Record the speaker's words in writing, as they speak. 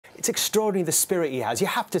it's extraordinary the spirit he has. You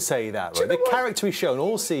have to say that, right? The character he's shown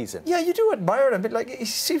all season. Yeah, you do admire him, but like he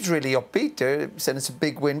seems really upbeat there, saying it's a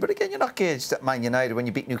big win. But again, you're not gauged at Man United when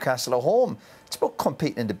you beat Newcastle at home. It's about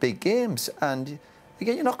competing in the big games, and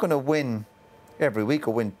again, you're not going to win every week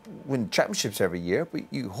or win championships every year, but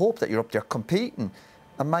you hope that you're up there competing.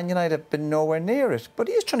 And Man United have been nowhere near it. But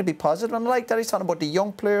he is trying to be positive, and I like that. He's talking about the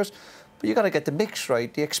young players, but you got to get the mix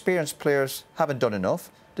right. The experienced players haven't done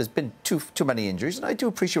enough. There's been too many injuries, and I do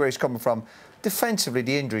appreciate where he's coming from. Defensively,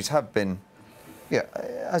 the injuries have been,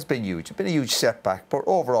 has been huge. It's been a huge setback. But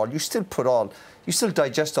overall, you still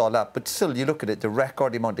digest all that. But still, you look at it, the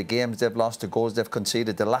record, the amount of games they've lost, the goals they've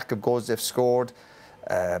conceded, the lack of goals they've scored,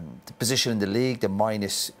 the position in the league, the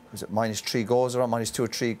 -3 goals or -2 or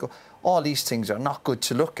 3 goals. All these things are not good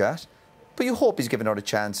to look at. But you hope he's given out a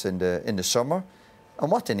chance in the summer. And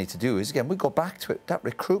what they need to do is, again, we go back to it, that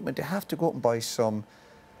recruitment, they have to go out and buy some.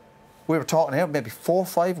 We were talking here, maybe 4 or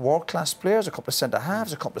 5 world-class players, a couple of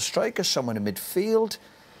centre-halves, a couple of strikers, someone in midfield.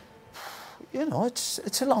 You know,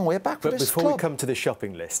 it's a long way back for this club. But before we come to the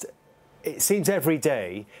shopping list, it seems every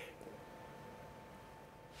day.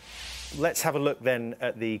 Let's have a look then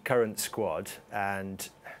at the current squad and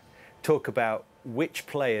talk about which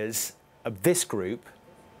players of this group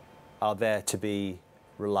are there to be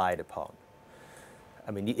relied upon.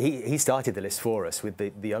 I mean, he started the list for us with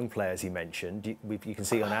the young players he mentioned. You can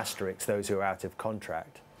see on asterisks those who are out of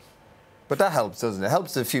contract. But that helps, doesn't it? It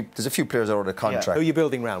helps there's a few players that are out of contract. Yeah. Who are you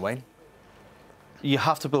building around, Wayne? You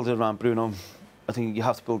have to build it around Bruno. I think you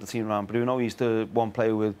have to build the team around Bruno. He's the one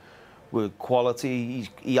player with quality.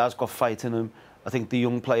 He has got fight in him. I think the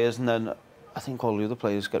young players, and then I think all the other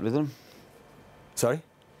players get rid of him. Sorry?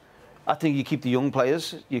 I think you keep the young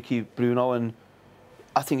players, you keep Bruno, and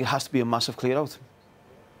I think it has to be a massive clear-out.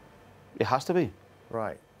 It has to be.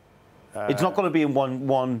 Right. It's not going to be in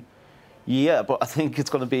one year, but I think it's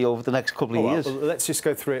going to be over the next couple of years. Well, let's just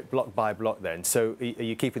go through it block by block then. So, are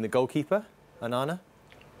you keeping the goalkeeper, Onana?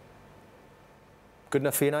 Good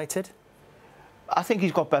enough for United? I think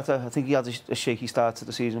he's got better. I think he had a shaky start to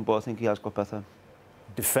the season, but I think he has got better.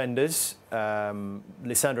 Defenders,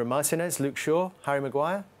 Lisandro Martinez, Luke Shaw, Harry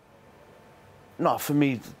Maguire? No, for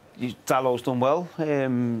me, Dallow's done well.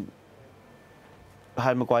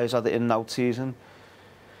 Harry Maguire's had an in-and-out season.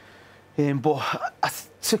 But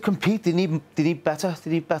to compete, they need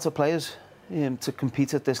better players to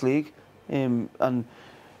compete at this league. And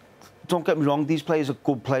don't get me wrong, these players are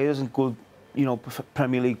good players and good,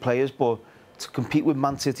 Premier League players. But to compete with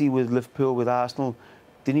Man City, with Liverpool, with Arsenal,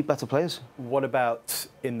 they need better players. What about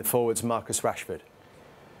in the forwards, Marcus Rashford?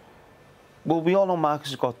 Well, we all know Marcus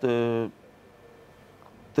has got the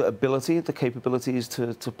ability, the capabilities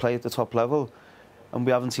to play at the top level. And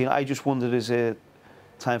we haven't seen it. I just wondered, is it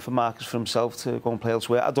time for Marcus for himself to go and play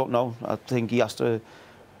elsewhere? I don't know. I think he has to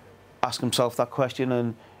ask himself that question.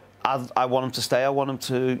 And I want him to stay. I want him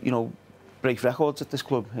to, break records at this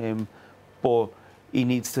club. But he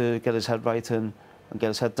needs to get his head right and get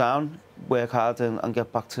his head down, work hard and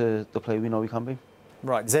get back to the player we know he can be.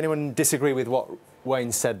 Right. Does anyone disagree with what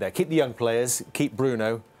Wayne said there? Keep the young players, keep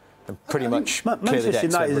Bruno, and pretty much clear the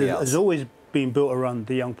decks for everybody else. Has always been built around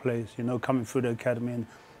the young players, coming through the academy. And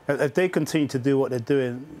if they continue to do what they're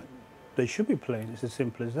doing, they should be playing. It's as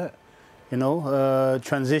simple as that.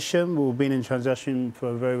 Transition, we've been in transition for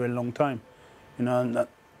a very, very long time. And at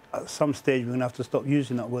some stage, we're going to have to stop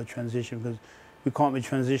using that word transition because we can't be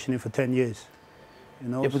transitioning for 10 years.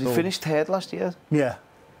 Yeah, but he finished third last year. Yeah.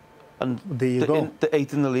 And there you go. The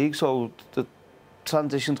 8th in the league, so the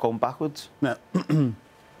transition's going backwards. Yeah.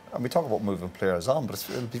 And we talk about moving players on, but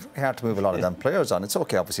it'll be very hard to move a lot of them players on. It's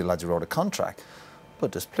OK, obviously, lads are out of contract,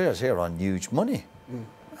 but there's players here on huge money,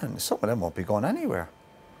 and some of them won't be going anywhere.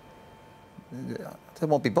 They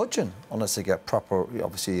won't be budging unless they get proper,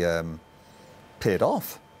 obviously, paid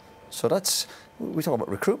off. So we talk about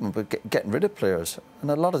recruitment, but getting rid of players,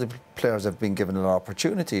 and a lot of the players have been given a lot of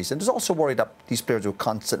opportunities. And there's also worry that these players are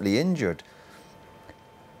constantly injured.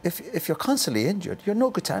 If you're constantly injured, you're no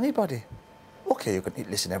good to anybody. OK, you can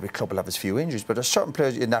listen. Every club will have a few injuries, but there's certain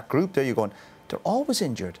players in that group there. You're going, they're always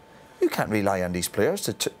injured. You can't rely on these players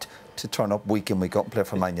to turn up week in, week out and play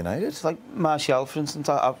for Man United. It's like Martial, for instance.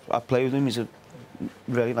 I play with him. He's a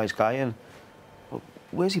really nice guy, and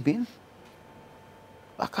where's he been?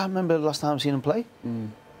 I can't remember the last time I've seen him play.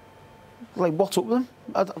 Like, what's up with him?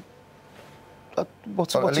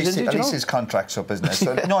 What's at his injury, at least his contract's up, isn't it?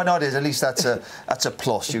 So, no, it is. At least that's a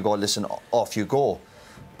plus. You go, listen, off you go.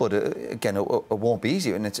 But again, it won't be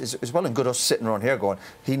easy, and it's well and good us sitting around here going,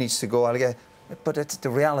 he needs to go. But the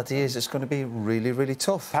reality is, it's going to be really, really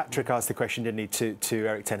tough. Patrick asked the question, didn't he, to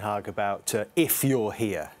Eric Ten Hag about if you're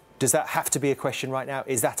here, Does that have to be a question right now?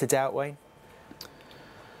 Is that a doubt, Wayne?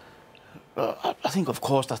 I think, of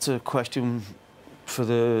course, that's a question for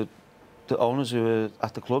the owners who are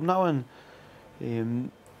at the club now.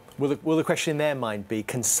 And will the question in their mind be,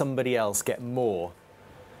 can somebody else get more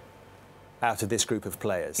out of this group of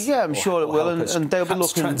players? Yeah, I'm sure it will, and they'll be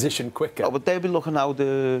looking transition quicker. But they'll be looking how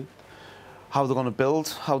they're going to build,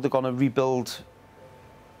 how they're going to rebuild.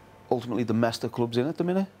 Ultimately, the mess the club's in at the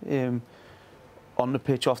minute, on the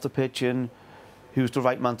pitch, off the pitch, and who's the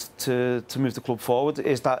right man to move the club forward?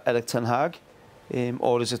 Is that Erik ten Hag,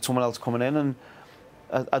 or is it someone else coming in? And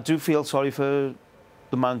I do feel sorry for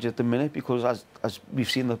the manager at the minute, because as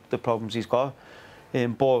we've seen the problems he's got,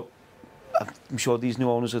 but I'm sure these new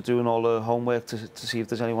owners are doing all the homework to see if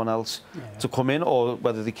there's anyone else to come in, or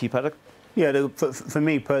whether they keep Erik. Yeah, for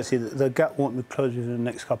me personally, the gap won't be closed within the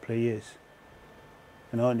next couple of years.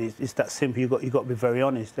 You know, and it's that simple. You've got to be very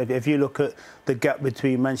honest. If you look at the gap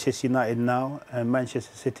between Manchester United now and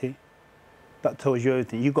Manchester City, that tells you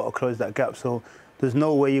everything. You've got to close that gap. So there's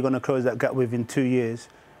no way you're going to close that gap within 2 years,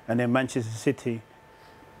 and then Manchester City,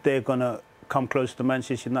 they're going to come close to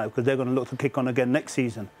Manchester United, because they're going to look to kick on again next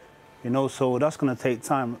season. You know, so that's going to take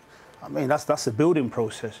time. I mean, that's a building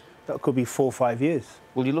process. That could be 4 or 5 years.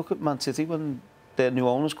 Well, you look at Man City, when their new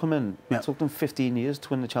owners come in, it took them 15 years to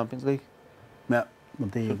win the Champions League. Yeah.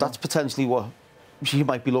 So that's potentially what you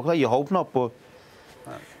might be looking at. You hope not, but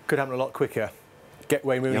could happen a lot quicker. Get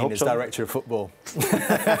Wayne Rooney in as director of football.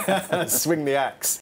 Swing the axe.